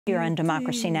Here on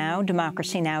Democracy Now!,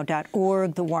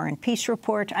 democracynow.org, The War and Peace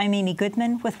Report. I'm Amy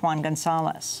Goodman with Juan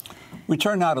Gonzalez. We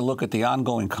turn now to look at the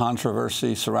ongoing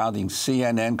controversy surrounding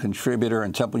CNN contributor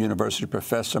and Temple University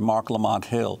professor Marc Lamont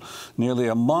Hill, nearly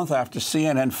a month after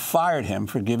CNN fired him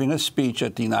for giving a speech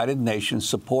at the United Nations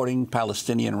supporting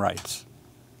Palestinian rights.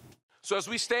 So as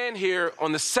we stand here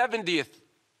on the 70th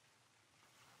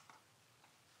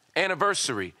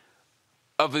anniversary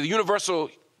of the Universal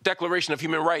Declaration of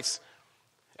Human Rights,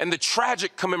 and the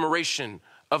tragic commemoration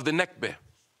of the Nakba,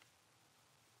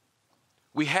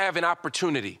 we have an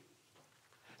opportunity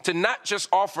to not just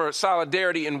offer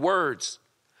solidarity in words,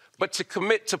 but to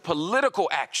commit to political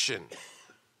action,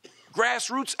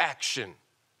 grassroots action,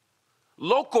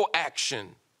 local action,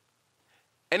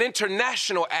 and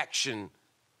international action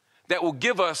that will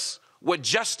give us what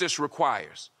justice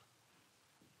requires.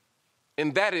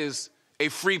 And that is a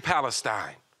free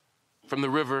Palestine from the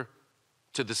river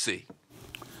to the sea.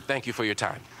 Thank you for your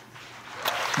time.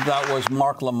 That was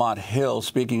Marc Lamont Hill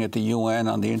speaking at the UN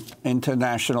on the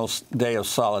International Day of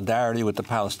Solidarity with the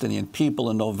Palestinian people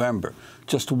in November.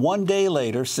 Just one day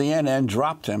later, CNN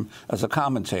dropped him as a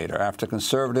commentator after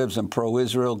conservatives and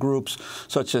pro-Israel groups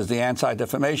such as the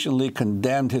Anti-Defamation League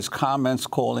condemned his comments,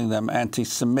 calling them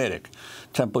anti-Semitic.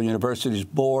 Temple University's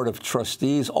Board of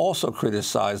Trustees also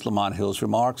criticized Lamont Hill's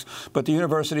remarks, but the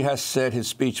university has said his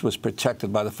speech was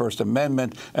protected by the First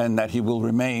Amendment and that he will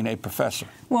remain a professor.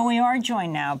 Well, we are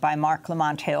joined now by Marc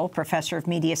Lamont Hill, professor of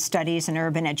media studies and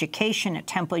urban education at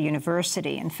Temple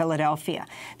University in Philadelphia,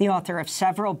 the author of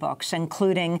several books, including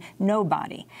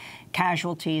Nobody: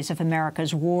 Casualties of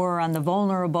America's War on the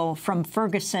Vulnerable, from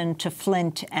Ferguson to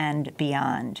Flint and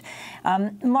Beyond.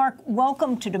 Marc,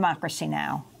 welcome to Democracy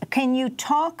Now! Can you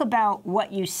talk about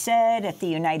what you said at the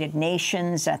United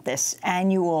Nations at this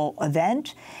annual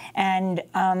event and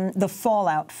the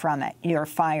fallout from it, your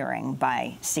firing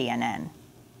by CNN?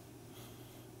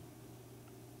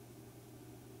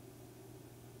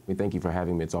 Thank you for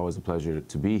having me. It's always a pleasure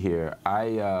to be here.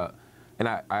 I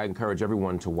encourage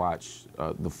everyone to watch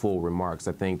the full remarks.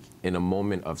 I think in a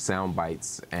moment of sound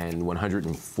bites and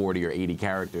 140 or 80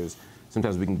 characters,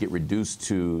 sometimes we can get reduced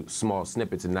to small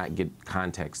snippets and not get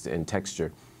context and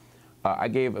texture. I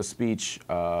gave a speech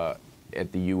at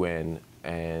the UN,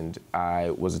 and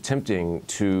I was attempting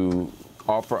to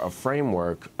offer a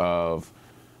framework of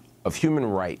human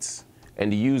rights and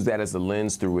to use that as the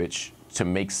lens through which to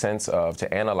make sense of,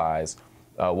 to analyze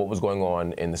what was going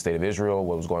on in the state of Israel,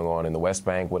 what was going on in the West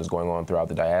Bank, what is going on throughout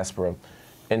the diaspora,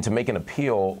 and to make an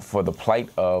appeal for the plight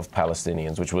of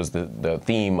Palestinians, which was the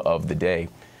theme of the day.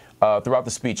 Throughout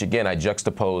the speech, again, I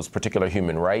juxtaposed particular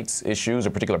human rights issues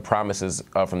or particular promises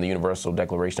from the Universal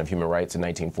Declaration of Human Rights in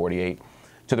 1948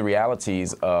 to the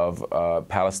realities of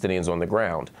Palestinians on the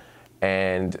ground.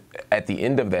 And at the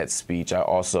end of that speech, I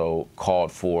also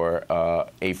called for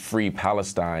a free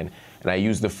Palestine, and I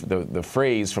used the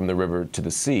phrase from the river to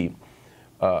the sea.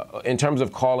 In terms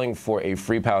of calling for a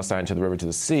free Palestine to the river to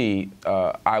the sea,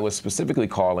 I was specifically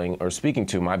calling or speaking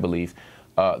to my belief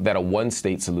that a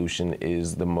one-state solution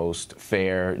is the most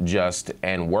fair, just,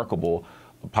 and workable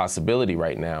possibility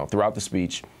right now. Throughout the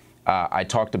speech, I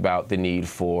talked about the need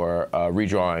for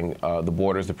redrawing the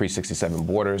borders, the pre-67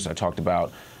 borders. I talked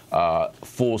about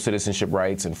full citizenship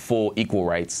rights and full equal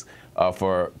rights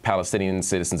for Palestinian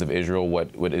citizens of Israel,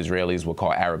 what Israelis would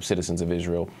call Arab citizens of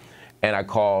Israel. And I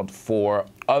called for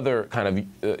other kind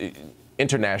of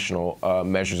international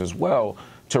measures as well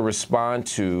to respond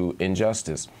to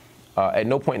injustice. At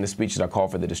no point in the speech did I call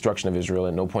for the destruction of Israel.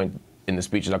 At no point in the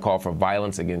speech did I call for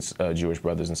violence against Jewish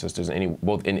brothers and sisters,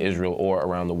 both in Israel or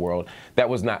around the world. That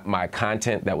was not my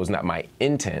content. That was not my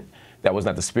intent. That was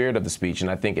not the spirit of the speech. And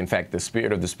I think, in fact, the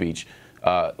spirit of the speech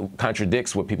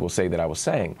contradicts what people say that I was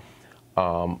saying.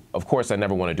 Of course, I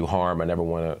never want to do harm. I never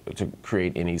want to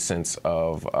create any sense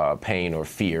of pain or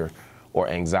fear or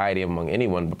anxiety among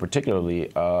anyone, but particularly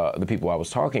the people I was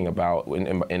talking about,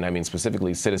 and I mean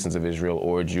specifically citizens of Israel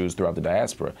or Jews throughout the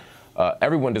diaspora.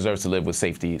 Everyone deserves to live with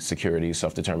safety, security,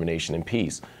 self-determination, and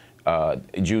peace.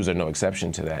 Jews are no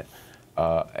exception to that.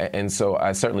 And so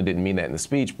I certainly didn't mean that in the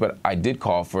speech, but I did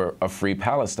call for a free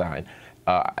Palestine.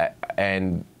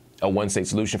 And a one-state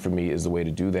solution for me is the way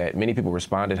to do that. Many people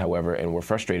responded, however, and were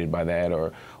frustrated by that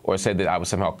or said that I was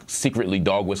somehow secretly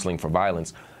dog-whistling for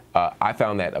violence. I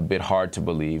found that a bit hard to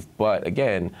believe. But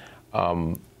again,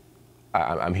 part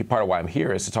of why I'm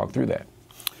here is to talk through that.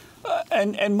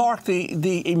 And Mark,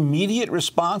 the immediate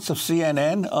response of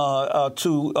CNN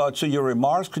to your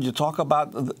remarks, could you talk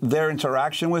about their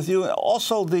interaction with you?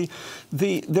 Also,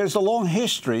 there's a long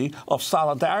history of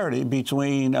solidarity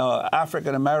between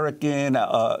African American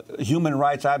human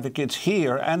rights advocates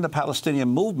here and the Palestinian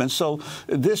movement. So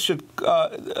this should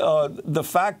the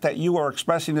fact that you are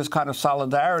expressing this kind of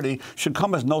solidarity should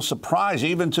come as no surprise,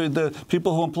 even to the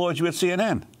people who employed you at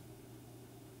CNN.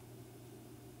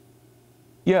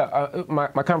 Yeah, my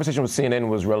conversation with CNN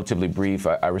was relatively brief.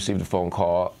 I received a phone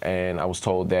call, and I was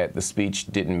told that the speech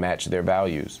didn't match their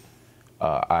values.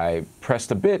 I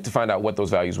pressed a bit to find out what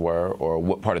those values were, or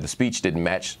what part of the speech didn't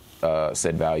match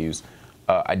said values.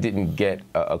 I didn't get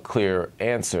a clear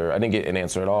answer. I didn't get an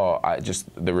answer at all. Just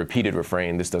the repeated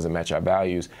refrain, "This doesn't match our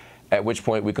values," at which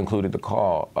point we concluded the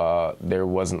call. There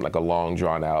wasn't like a long,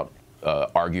 drawn-out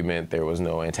argument. There was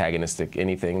no antagonistic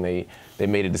anything. They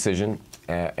made a decision,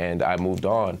 and I moved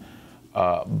on.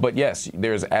 But yes,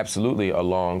 there's absolutely a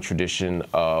long tradition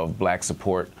of black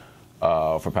support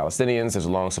for Palestinians. There's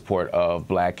a long support of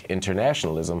black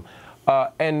internationalism.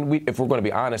 And if we're going to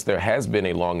be honest, there has been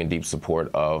a long and deep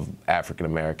support of African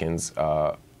Americans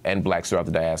and blacks throughout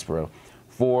the diaspora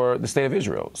for the state of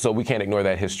Israel. So we can't ignore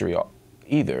that history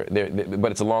either.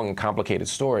 But it's a long and complicated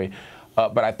story.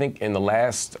 But I think in the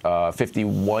last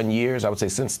 51 years, I would say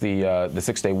since the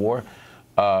Six-Day War,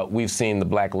 we've seen the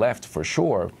black left, for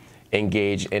sure,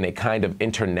 engage in a kind of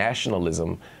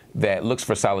internationalism that looks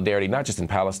for solidarity, not just in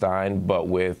Palestine, but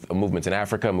with movements in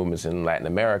Africa, movements in Latin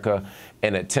America,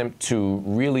 an attempt to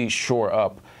really shore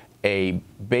up a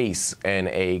base and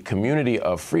a community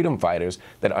of freedom fighters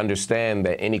that understand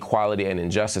that inequality and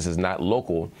injustice is not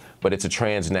local, but it's a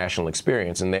transnational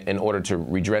experience. And that in order to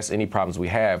redress any problems we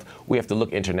have to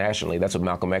look internationally. That's what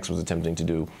Malcolm X was attempting to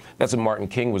do. That's what Martin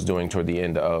King was doing toward the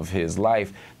end of his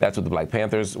life. That's what the Black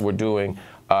Panthers were doing.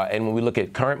 And when we look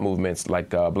at current movements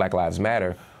like Black Lives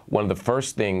Matter, one of the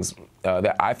first things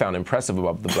that I found impressive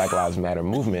about the Black Lives Matter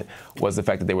movement was the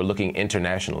fact that they were looking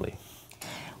internationally.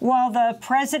 While the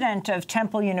president of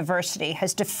Temple University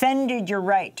has defended your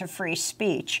right to free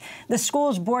speech, the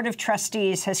school's board of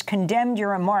trustees has condemned your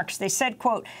remarks. They said,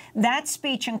 quote, "That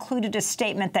speech included a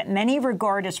statement that many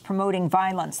regard as promoting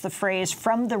violence, the phrase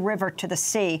 'from the river to the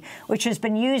sea,' which has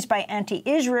been used by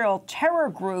anti-Israel terror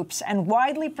groups and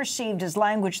widely perceived as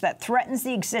language that threatens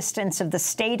the existence of the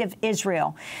state of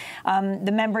Israel."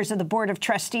 The members of the board of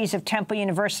trustees of Temple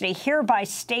University hereby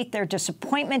state their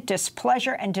disappointment,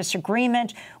 displeasure, and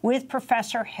disagreement with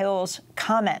Professor Hill's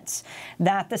comments.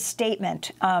 That the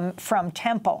statement from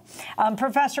Temple.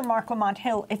 Professor Marc Lamont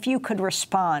Hill, if you could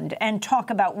respond and talk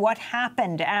about what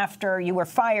happened after you were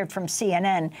fired from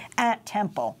CNN at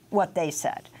Temple, what they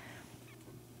said.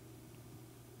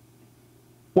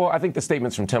 Well, I think the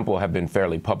statements from Temple have been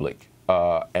fairly public,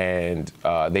 and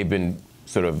they've been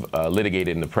sort of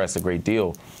litigated in the press a great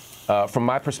deal. From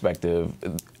my perspective,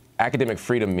 academic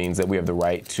freedom means that we have the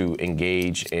right to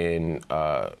engage in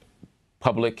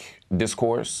public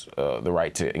discourse, the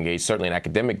right to engage certainly in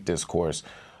academic discourse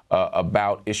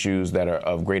about issues that are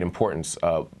of great importance,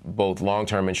 both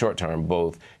long-term and short-term,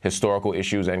 both historical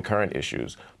issues and current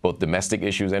issues, both domestic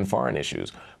issues and foreign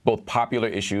issues, both popular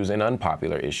issues and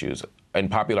unpopular issues, and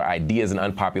popular ideas and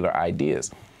unpopular ideas.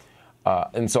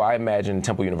 And so I imagine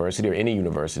Temple University or any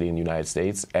university in the United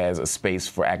States as a space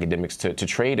for academics to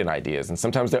trade in ideas. And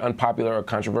sometimes they're unpopular or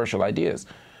controversial ideas.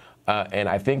 And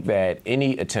I think that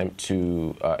any attempt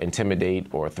to intimidate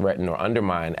or threaten or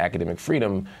undermine academic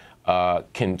freedom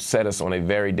can set us on a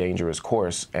very dangerous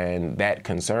course. And that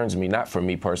concerns me, not for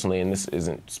me personally, and this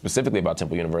isn't specifically about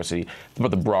Temple University,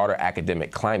 but the broader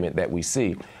academic climate that we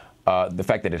see. The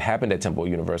fact that it happened at Temple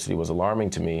University was alarming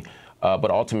to me.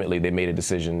 But ultimately, they made a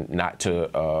decision not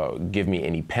to give me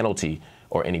any penalty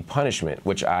or any punishment,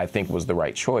 which I think was the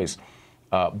right choice.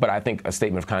 But I think a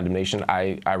statement of condemnation,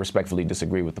 I respectfully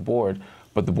disagree with the board,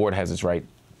 but the board has its right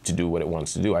to do what it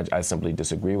wants to do. I simply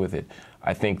disagree with it.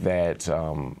 I think that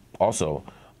also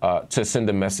to send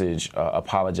a message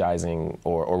apologizing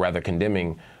or rather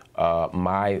condemning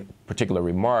my particular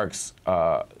remarks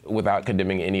without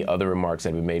condemning any other remarks that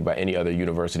have been made by any other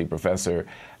university professor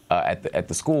at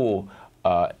the school,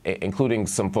 including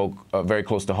some folk very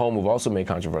close to home who've also made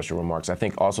controversial remarks, I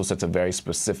think also sets a very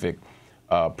specific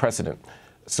precedent.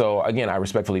 So again, I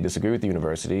respectfully disagree with the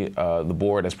university. The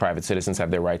board, as private citizens,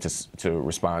 have their right to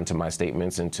respond to my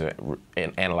statements and to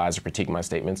analyze or critique my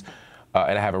statements.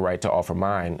 And I have a right to offer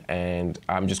mine. And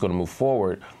I'm just going to move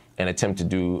forward and attempt to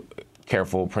do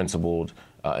careful, principled,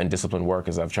 and disciplined work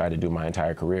as I've tried to do my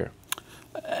entire career.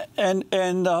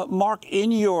 And Marc,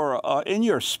 in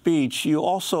your speech, you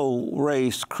also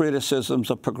raised criticisms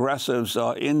of progressives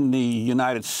in the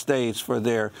United States for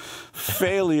their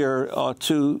failure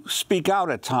to speak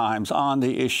out at times on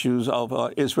the issues of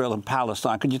Israel and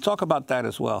Palestine. Could you talk about that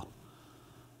as well?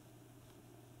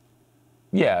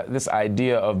 Yeah, this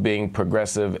idea of being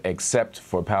progressive except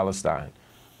for Palestine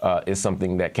is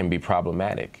something that can be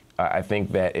problematic. I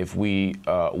think that if we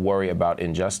worry about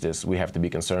injustice, we have to be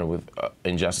concerned with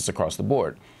injustice across the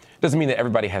board. Doesn't mean that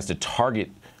everybody has to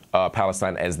target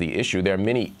Palestine as the issue. There are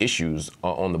many issues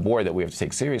on the board that we have to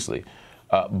take seriously.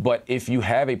 But if you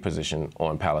have a position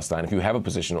on Palestine, if you have a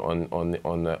position on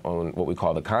what we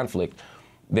call the conflict,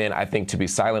 then I think to be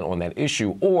silent on that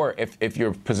issue, or if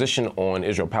your position on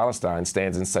Israel-Palestine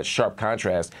stands in such sharp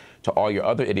contrast to all your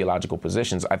other ideological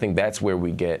positions, I think that's where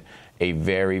we get a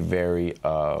very, very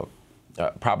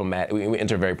problematic, we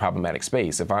enter a very problematic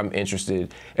space. If I'm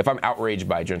outraged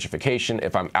by gentrification,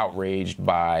 if I'm outraged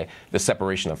by the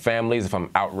separation of families, if I'm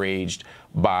outraged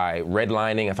by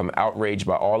redlining, if I'm outraged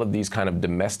by all of these kind of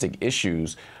domestic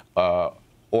issues,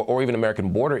 or even American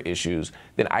border issues,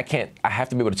 then I have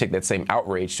to be able to take that same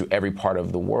outrage to every part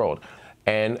of the world.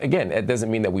 And again, it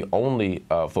doesn't mean that we only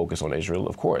focus on Israel,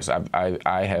 of course.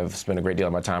 I have spent a great deal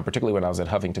of my time, particularly when I was at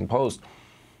Huffington Post,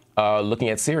 looking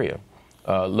at Syria,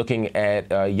 looking at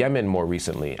Yemen more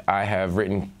recently. I have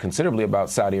written considerably about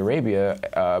Saudi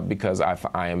Arabia because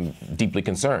I am deeply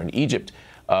concerned. Egypt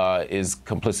is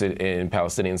complicit in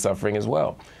Palestinian suffering as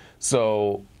well.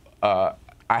 So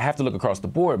I have to look across the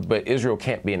board, but Israel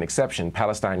can't be an exception.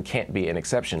 Palestine can't be an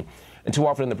exception. And too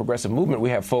often in the progressive movement, we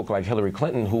have folk like Hillary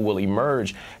Clinton who will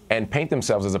emerge and paint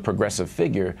themselves as a progressive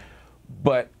figure,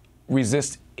 but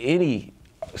resist any,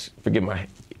 forgive my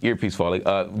earpiece falling,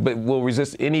 but will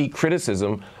resist any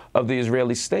criticism of the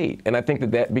Israeli state. And I think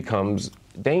that that becomes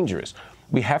dangerous.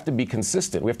 We have to be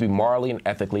consistent. We have to be morally and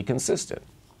ethically consistent.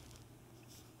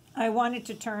 I wanted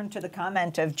to turn to the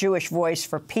comment of Jewish Voice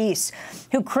for Peace,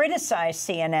 who criticized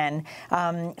CNN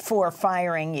for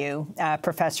firing you,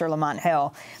 Professor Lamont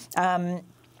Hill.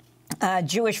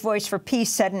 Jewish Voice for Peace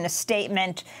said in a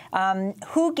statement,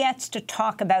 who gets to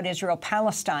talk about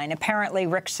Israel-Palestine? Apparently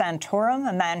Rick Santorum,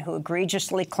 a man who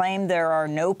egregiously claimed there are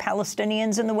no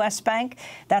Palestinians in the West Bank.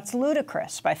 That's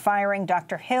ludicrous. By firing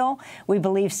Dr. Hill, we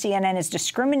believe CNN is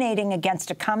discriminating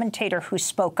against a commentator who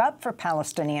spoke up for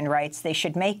Palestinian rights. They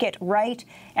should make it right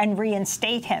and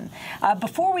reinstate him.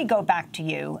 Before we go back to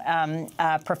you,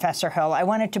 Professor Hill, I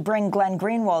wanted to bring Glenn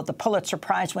Greenwald, the Pulitzer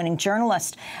Prize-winning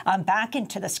journalist, back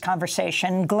into this conversation.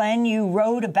 Glenn, you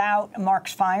wrote about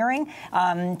Marc's firing,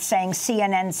 saying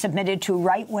CNN submitted to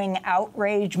right-wing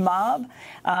outrage mob.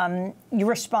 You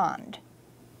respond.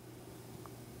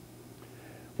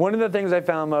 One of the things I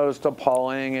found most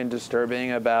appalling and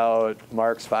disturbing about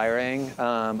Marc's firing,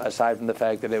 aside from the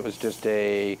fact that it was just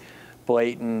a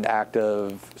blatant act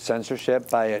of censorship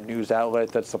by a news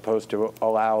outlet that's supposed to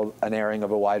allow an airing of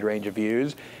a wide range of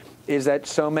views, is that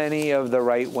so many of the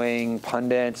right-wing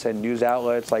pundits and news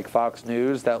outlets like Fox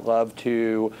News that love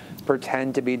to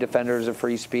pretend to be defenders of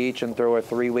free speech and throw a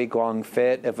 3-week-long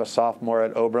fit if a sophomore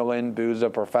at Oberlin boos a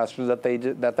professor that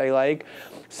they like,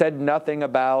 said nothing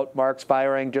about Marc's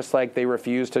firing, just like they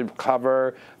refused to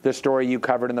cover the story you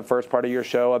covered in the first part of your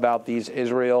show about these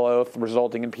Israel oath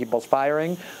resulting in people's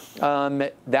firing.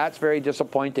 That's very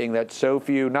disappointing that so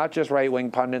few, not just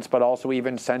right-wing pundits, but also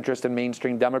even centrist and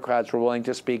mainstream Democrats were willing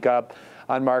to speak up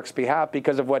on Marc's behalf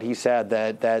because of what he said,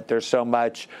 that there's so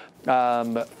much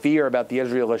fear about the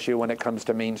Israel issue when it comes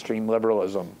to mainstream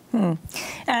liberalism.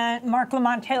 Marc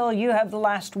Lamont Hill, you have the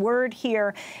last word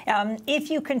here. If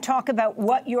you can talk about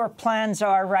what your plans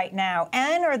are right now,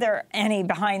 and are there any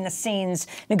behind-the-scenes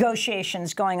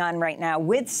negotiations going on right now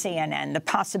with CNN, the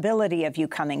possibility of you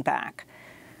coming back?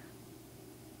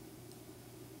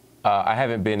 I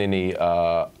haven't been in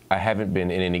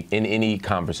any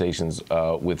conversations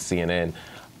with CNN.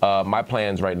 My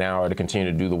plans right now are to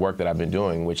continue to do the work that I've been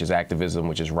doing, which is activism,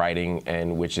 which is writing,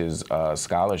 and which is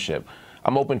scholarship.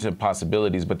 I'm open to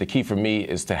possibilities, but the key for me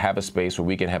is to have a space where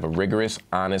we can have a rigorous,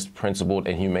 honest, principled,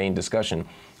 and humane discussion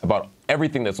about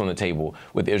everything that's on the table,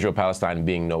 with Israel-Palestine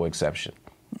being no exception.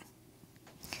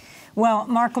 Well,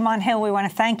 Marc Lamont Hill, we want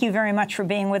to thank you very much for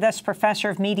being with us, Professor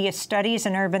of Media Studies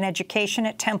and Urban Education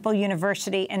at Temple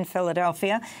University in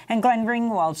Philadelphia, and Glenn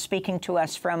Greenwald speaking to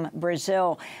us from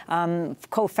Brazil,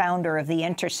 co-founder of The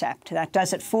Intercept. That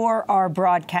does it for our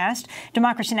broadcast.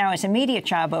 Democracy Now! Is a media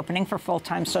job opening for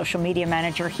full-time social media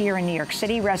manager here in New York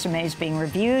City. Resumes being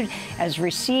reviewed as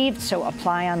received, so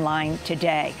apply online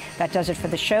today. That does it for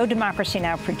the show. Democracy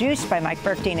Now! Produced by Mike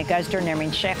Burke, Dina Guzder,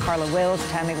 Nermeen Sheikh, Carla Wills,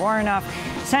 Tammy Warrenoff,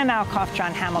 Sam Malkoff,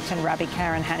 John Hamilton, Robbie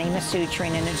Karen, Hani Masood,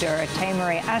 Trina Nadura,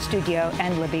 Taymari Astudio,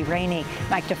 and Libby Rainey.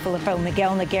 Mike DeFilippo,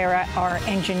 Miguel Noguera, our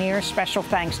engineer. Special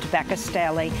thanks to Becca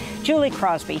Staley, Julie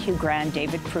Crosby, Hugh Grand,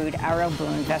 David Prude, Arrow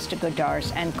Boone, Vesta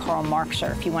Godars, and Karl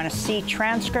Marxer. If you want to see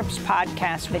transcripts,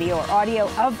 podcasts, video, or audio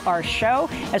of our show,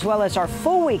 as well as our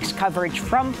full week's coverage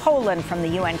from Poland from the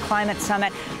UN Climate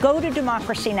Summit, go to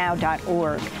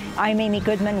democracynow.org. I'm Amy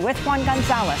Goodman with Juan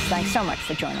Gonzalez. Thanks so much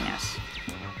for joining us.